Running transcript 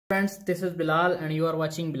Friends, this is Bilal and you are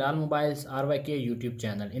watching Bilal Mobile's RYK YouTube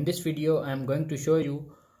channel. In this video, I am going to show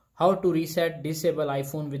you how to reset disable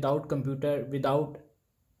iPhone without computer, without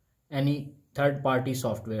any third-party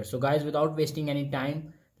software. So guys, without wasting any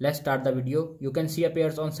time, let's start the video. You can see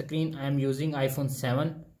appears on screen I am using iPhone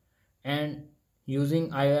 7 and using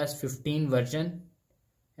iOS 15 version,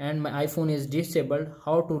 and my iPhone is disabled.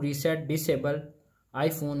 How to reset disable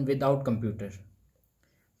iPhone without computer?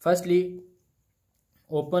 Firstly,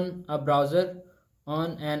 open a browser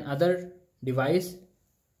on another device.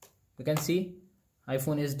 You can see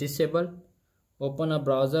iPhone is disabled. Open a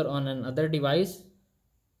browser on another device.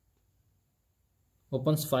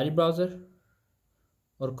 Open Safari browser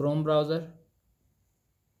or Chrome browser.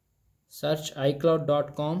 Search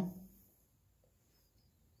iCloud.com.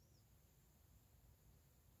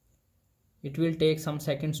 It will take some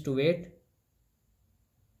seconds to wait.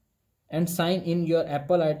 And sign in your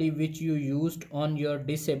Apple ID which you used on your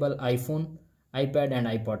disabled iPhone, iPad and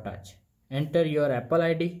iPod Touch. Enter your Apple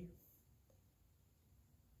ID.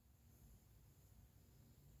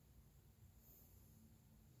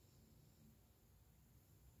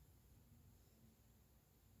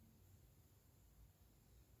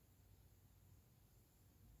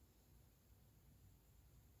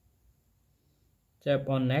 Tap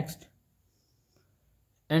on next.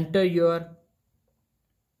 Enter your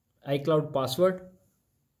iCloud password.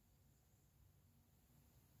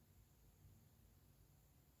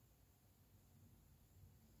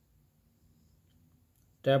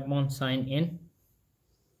 Tap on sign in.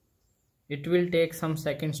 It will take some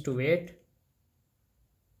seconds to wait.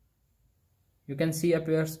 You can see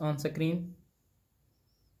appears on screen.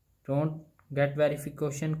 Don't get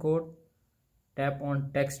verification code. Tap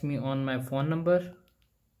on text me on my phone number.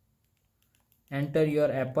 Enter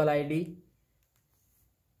your Apple ID.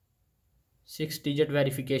 6-digit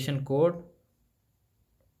verification code.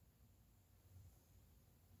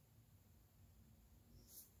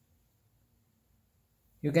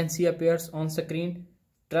 You can see appears on screen.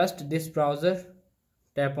 Trust this browser.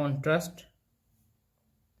 Tap on trust.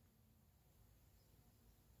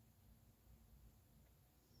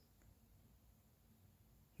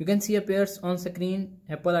 You can see appears on screen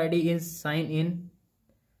Apple ID is sign in.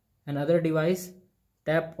 Another device.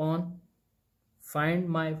 Tap on find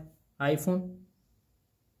my iPhone.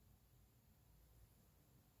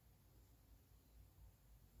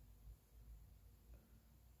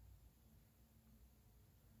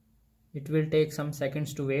 It will take some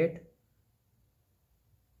seconds to wait.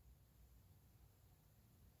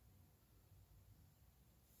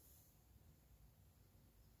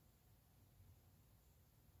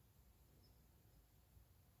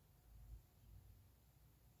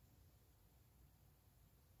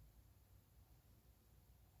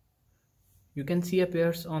 You can see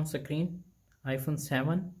appears on screen iPhone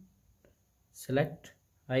 7. Select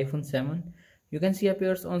iPhone 7. You can see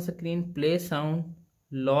appears on screen play sound,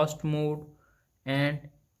 lost mode and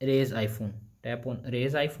erase iPhone. Tap on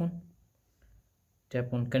erase iPhone.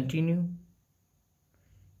 Tap on continue.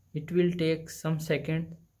 It will take some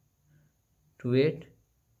seconds to wait.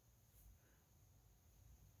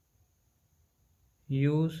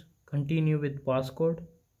 Use continue with passcode.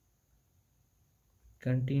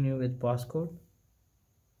 Continue with passcode.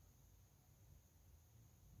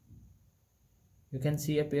 You can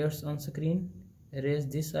see appears on screen erase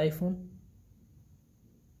this iPhone.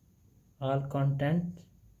 All content.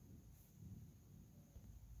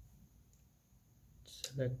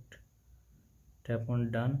 Select. Tap on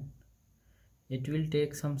done. It will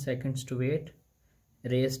take some seconds to wait.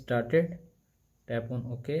 Erase started. Tap on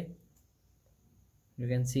OK. You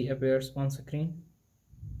can see appears on screen.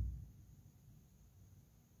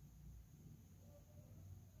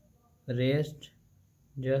 Erased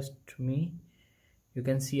just me. You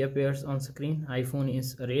can see appears on screen iPhone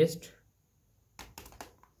is erased.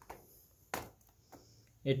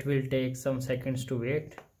 It will take some seconds to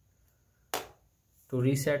wait. To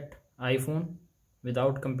reset iPhone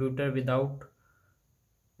without computer, without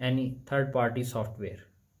any third-party software.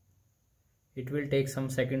 It will take some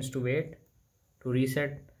seconds to wait to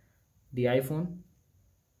reset the iPhone.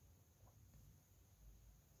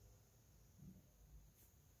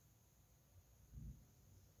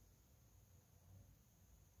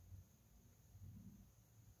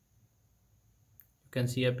 You can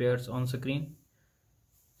see appears on screen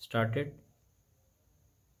started.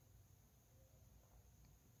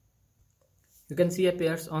 You can see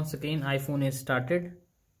appears on screen iPhone is started.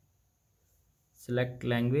 Select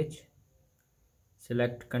language.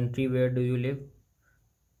 Select country where do you live.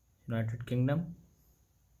 United Kingdom.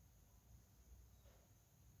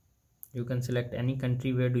 You can select any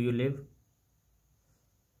country where do you live.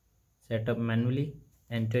 Set up manually.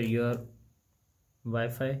 Enter your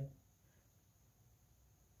Wi-Fi.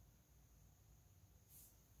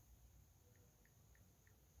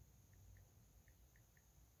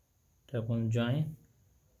 Tap on join.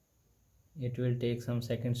 It will take some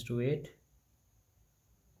seconds to wait.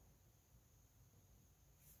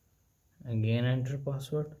 Again enter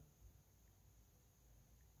password.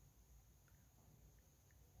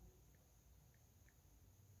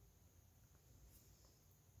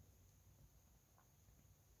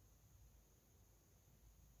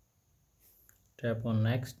 Tap on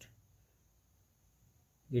next.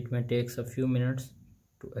 It may take a few minutes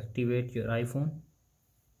to activate your iPhone.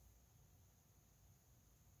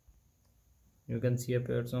 You can see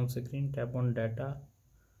appears on screen. Tap on data.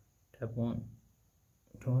 Tap on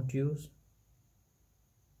don't use.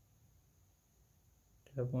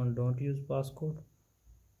 Tap on don't use passcode.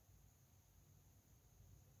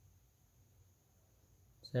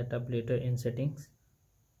 Set up later in settings.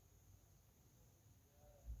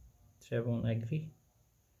 Tap on agree.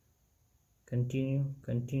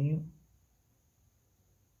 Continue.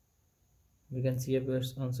 We can see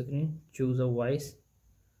appears on screen. Choose a voice.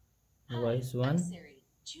 Voice 1.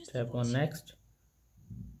 Tap on next.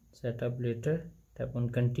 Set up later. Tap on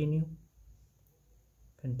continue.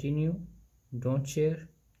 Don't share.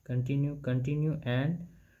 Continue, and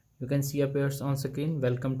you can see appears on screen.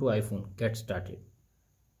 Welcome to iPhone. Get started.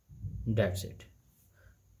 That's it.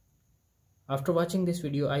 After watching this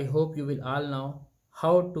video, I hope you will all know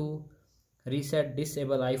how to reset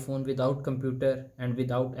disable iPhone without computer and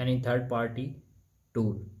without any third-party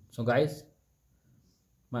tool. So guys,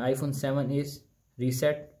 my iPhone 7 is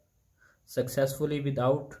reset successfully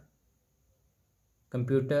without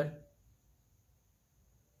computer.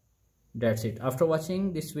 That's it. After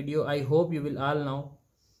watching this video, I hope you will all know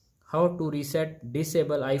how to reset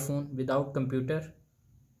disable iPhone without computer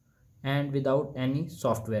and without any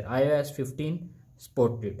software. iOS 15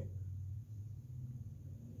 supported.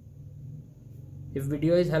 If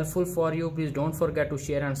video is helpful for you, please don't forget to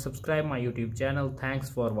share and subscribe my YouTube channel. Thanks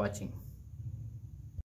for watching.